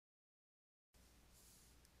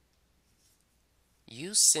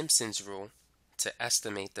use Simpson's rule to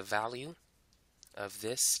estimate the value of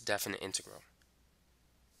this definite integral.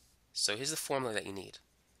 So here's the formula that you need.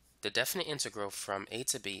 The definite integral from a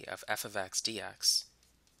to b of f of x dx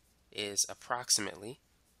is approximately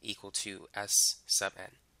equal to s sub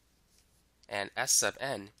n. And s sub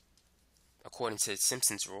n, according to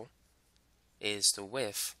Simpson's rule, is the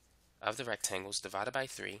width of the rectangles divided by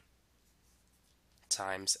 3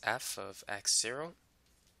 times f of x0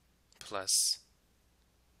 plus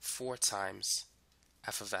 4 times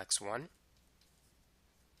f of x1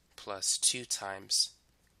 plus 2 times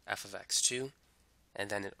f of x2, and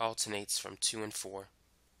then it alternates from 2 and 4,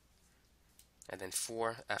 and then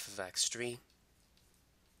 4 f of x3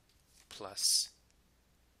 plus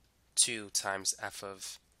 2 times f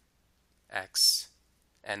of x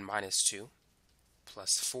n minus 2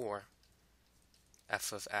 plus 4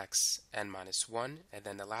 f of x n minus 1, and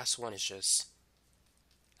then the last one is just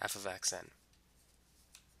f of x n.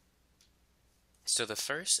 So the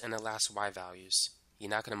first and the last y values, you're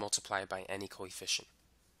not going to multiply by any coefficient.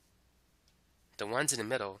 The ones in the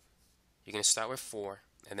middle, you're going to start with 4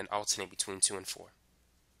 and then alternate between 2 and 4.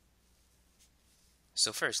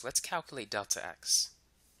 So first, let's calculate delta x.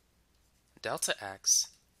 Delta x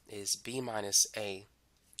is b minus a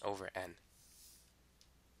over n.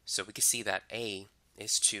 So we can see that a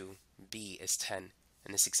is 2, b is 10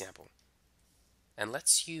 in this example. And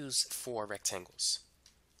let's use 4 rectangles.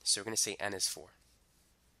 So we're going to say n is 4.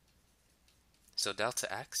 So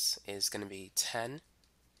delta x is going to be 10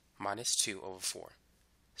 minus 2 over 4.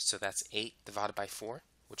 So that's 8 divided by 4,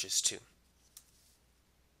 which is 2.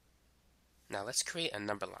 Now let's create a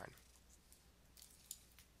number line.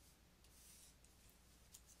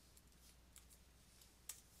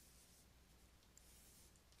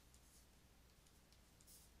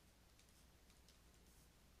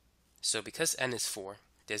 So because n is 4,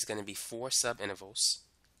 there's going to be 4 subintervals,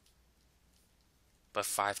 but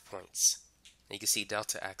 5 points. And you can see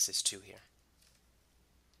delta x is 2 here.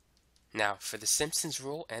 Now, for the Simpson's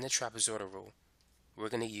rule and the trapezoidal rule, we're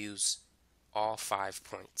going to use all 5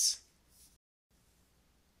 points.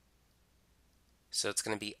 So it's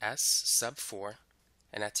going to be s sub 4,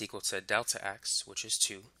 and that's equal to delta x, which is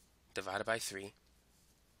 2, divided by 3.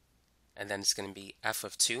 And then it's going to be f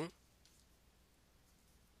of 2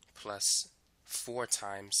 plus 4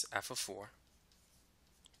 times f of 4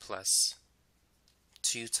 plus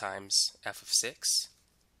 2 times f of 6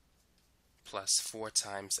 plus 4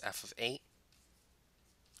 times f of 8,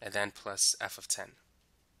 and then plus f of 10.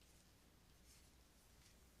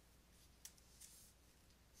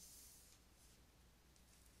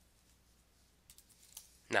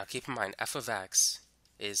 Now keep in mind, f of x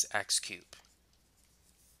is x cubed.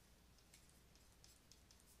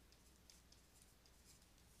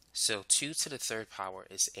 So 2 to the third power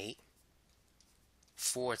is 8.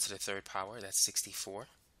 4 to the third power, that's 64.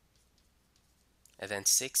 And then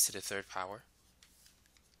 6 to the third power,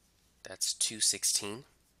 that's 216.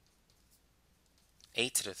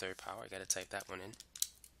 8 to the third power, I gotta type that one in.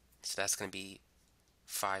 So that's gonna be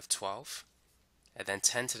 512. And then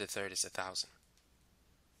 10 to the third is 1,000.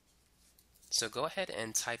 So go ahead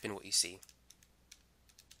and type in what you see.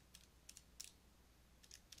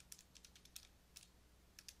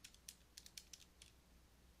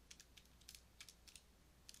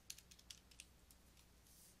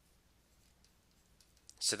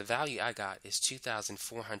 So the value I got is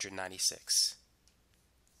 2,496.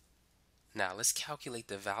 Now let's calculate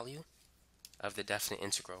the value of the definite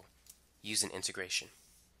integral using integration.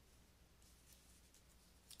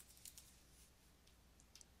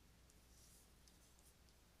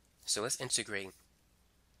 So let's integrate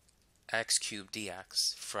x cubed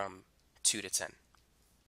dx from 2 to 10.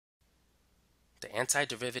 The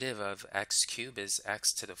antiderivative of x cubed is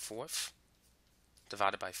x to the 4th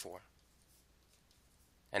divided by 4.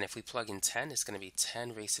 And if we plug in 10, it's going to be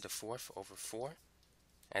 10 raised to the 4th over 4,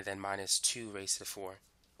 and then minus 2 raised to the 4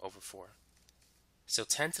 over 4. So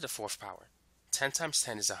 10 to the 4th power. 10 times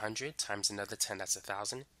 10 is 100, times another 10, that's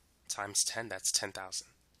 1,000, times 10, that's 10,000.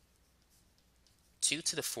 2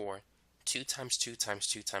 to the 4, 2 times 2 times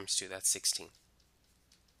 2 times 2, that's 16.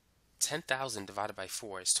 10,000 divided by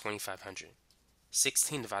 4 is 2,500.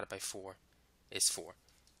 16 divided by 4 is 4.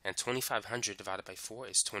 And 2,500 divided by 4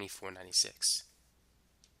 is 2,496.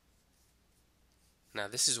 Now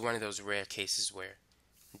this is one of those rare cases where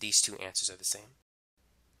these two answers are the same.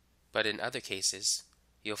 But in other cases,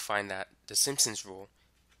 you'll find that the Simpson's rule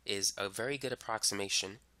is a very good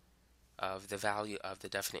approximation of the value of the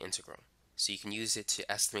definite integral. So you can use it to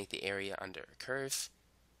estimate the area under a curve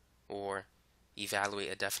or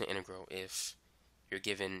evaluate a definite integral if you're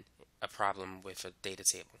given a problem with a data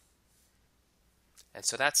table. And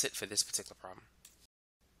so that's it for this particular problem.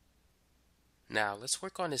 Now let's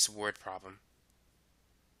work on this word problem.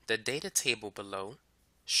 The data table below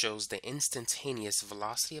shows the instantaneous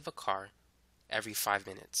velocity of a car every 5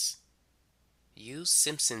 minutes. Use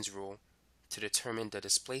Simpson's rule to determine the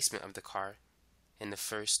displacement of the car in the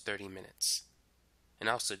first 30 minutes. And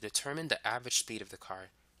also determine the average speed of the car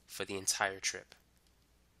for the entire trip.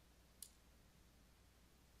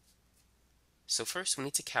 So first we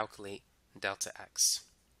need to calculate delta x.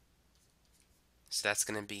 So that's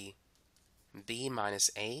going to be b minus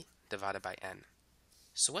a divided by n.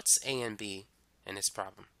 So what's a and b in this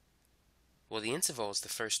problem? Well, the interval is the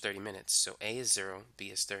first 30 minutes, so a is 0, b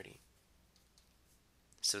is 30.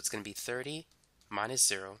 So it's going to be 30 minus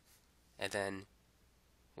 0, and then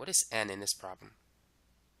what is n in this problem?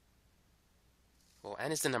 Well,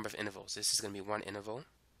 n is the number of intervals. This is going to be one interval,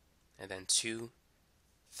 and then 2,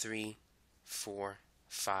 3, 4,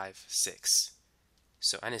 5, 6.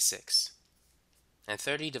 So n is 6. And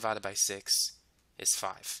 30 divided by 6 is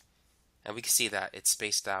 5. And we can see that it's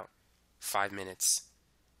spaced out 5 minutes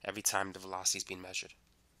every time the velocity is being measured.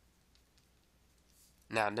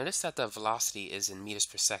 Now notice that the velocity is in meters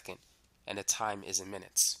per second and the time is in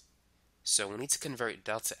minutes. So we need to convert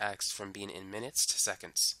delta x from being in minutes to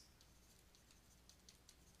seconds.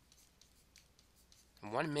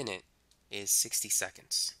 1 minute is 60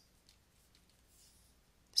 seconds.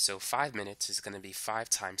 So 5 minutes is going to be 5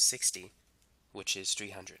 times 60, which is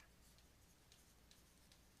 300.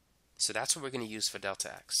 So that's what we're going to use for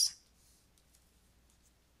delta x.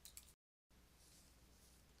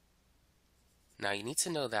 Now you need to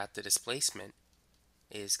know that the displacement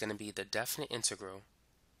is going to be the definite integral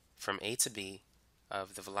from a to b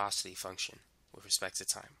of the velocity function with respect to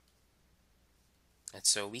time. And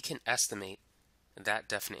so we can estimate that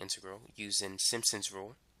definite integral using Simpson's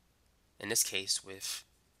rule, in this case with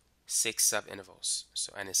 6 subintervals,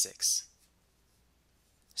 so n is 6.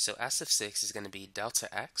 So s of 6 is going to be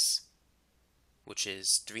delta x, which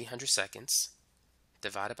is 300 seconds,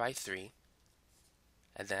 divided by 3,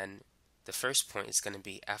 and then the first point is going to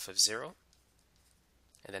be f of 0,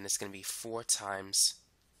 and then it's going to be 4 times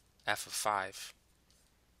f of 5.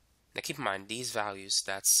 Now keep in mind, these values,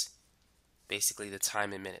 that's basically the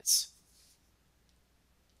time in minutes.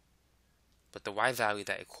 But the y value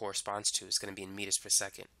that it corresponds to is going to be in meters per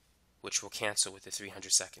second, which will cancel with the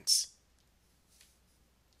 300 seconds.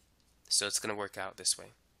 So it's going to work out this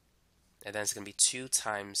way. And then it's going to be 2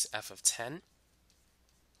 times f of 10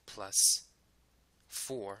 plus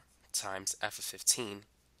 4 times f of 15,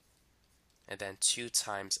 and then 2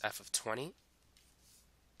 times f of 20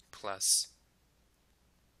 plus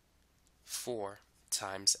 4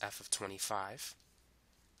 times f of 25,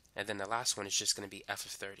 and then the last one is just going to be f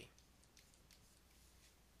of 30.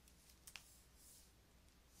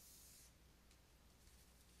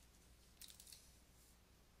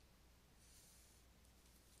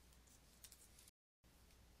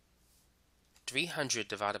 (300)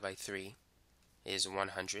 divided by 3 is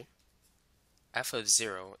 100. F of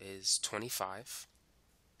 0 is 25,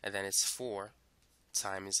 and then it's 4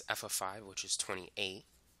 times f of 5, which is 28,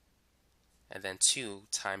 and then 2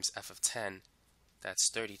 times f of 10, that's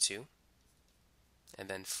 32, and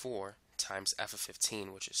then 4 times f of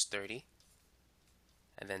 15, which is 30,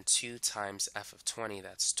 and then 2 times f of 20,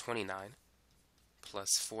 that's 29,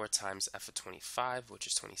 plus 4 times f of 25, which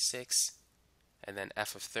is 26, and then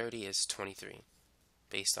f of 30 is 23,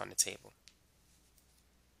 based on the table.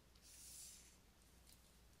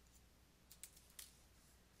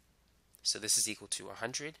 So this is equal to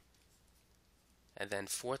 100, and then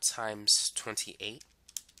 4 times 28,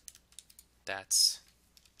 that's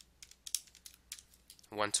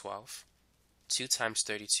 112. 2 times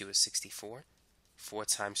 32 is 64. 4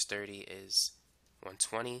 times 30 is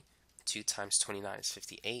 120. 2 times 29 is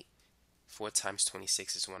 58. 4 times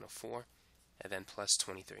 26 is 104, and then plus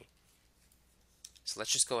 23. So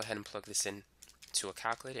let's just go ahead and plug this in to a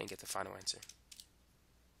calculator and get the final answer.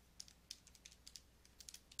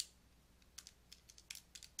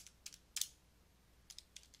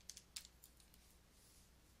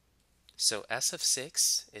 So S of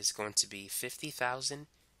 6 is going to be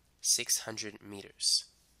 50,600 meters.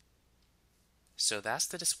 So that's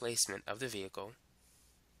the displacement of the vehicle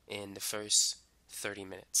in the first 30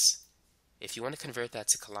 minutes. If you want to convert that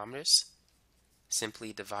to kilometers,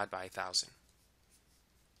 simply divide by 1,000.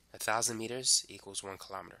 1,000 meters equals 1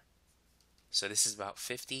 kilometer. So this is about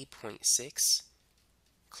 50.6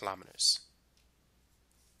 kilometers.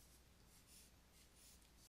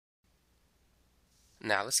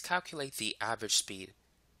 Now let's calculate the average speed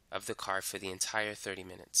of the car for the entire 30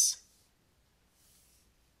 minutes.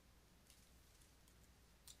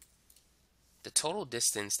 the total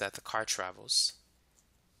distance that the car travels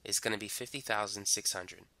is going to be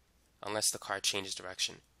 50,600 unless the car changes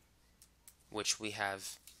direction, which we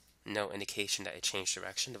have no indication that it changed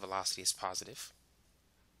direction. The velocity is positive.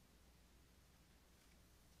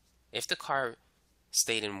 If the car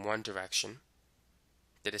stayed in one direction,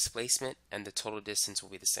 the displacement and the total distance will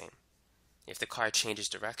be the same. If the car changes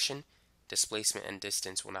direction, displacement and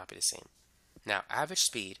distance will not be the same. Now, average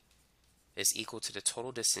speed is equal to the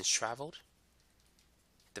total distance traveled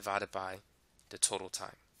divided by the total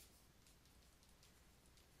time.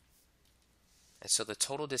 And so the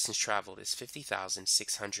total distance traveled is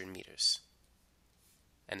 50,600 meters.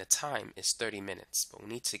 And the time is 30 minutes, but we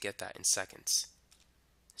need to get that in seconds.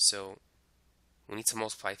 So we need to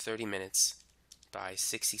multiply 30 minutes by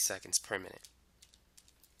 60 seconds per minute.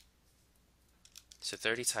 So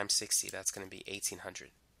 30 times 60, that's going to be 1800.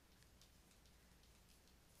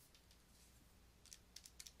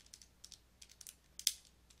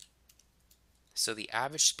 So the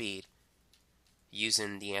average speed,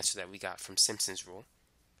 using the answer that we got from Simpson's rule,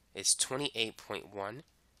 is 28.1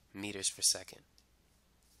 meters per second.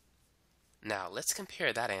 Now let's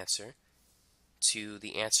compare that answer to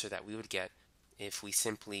the answer that we would get if we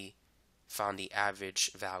simply found the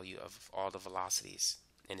average value of all the velocities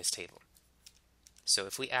in this table. So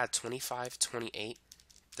if we add 25, 28,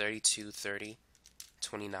 32, 30,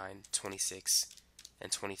 29, 26,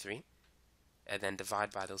 and 23, and then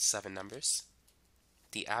divide by those 7 numbers,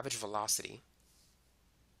 the average velocity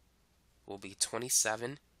will be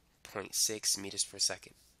 27.6 meters per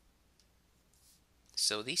second.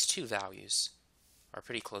 So these two values are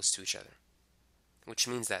pretty close to each other, which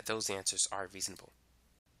means that those answers are reasonable.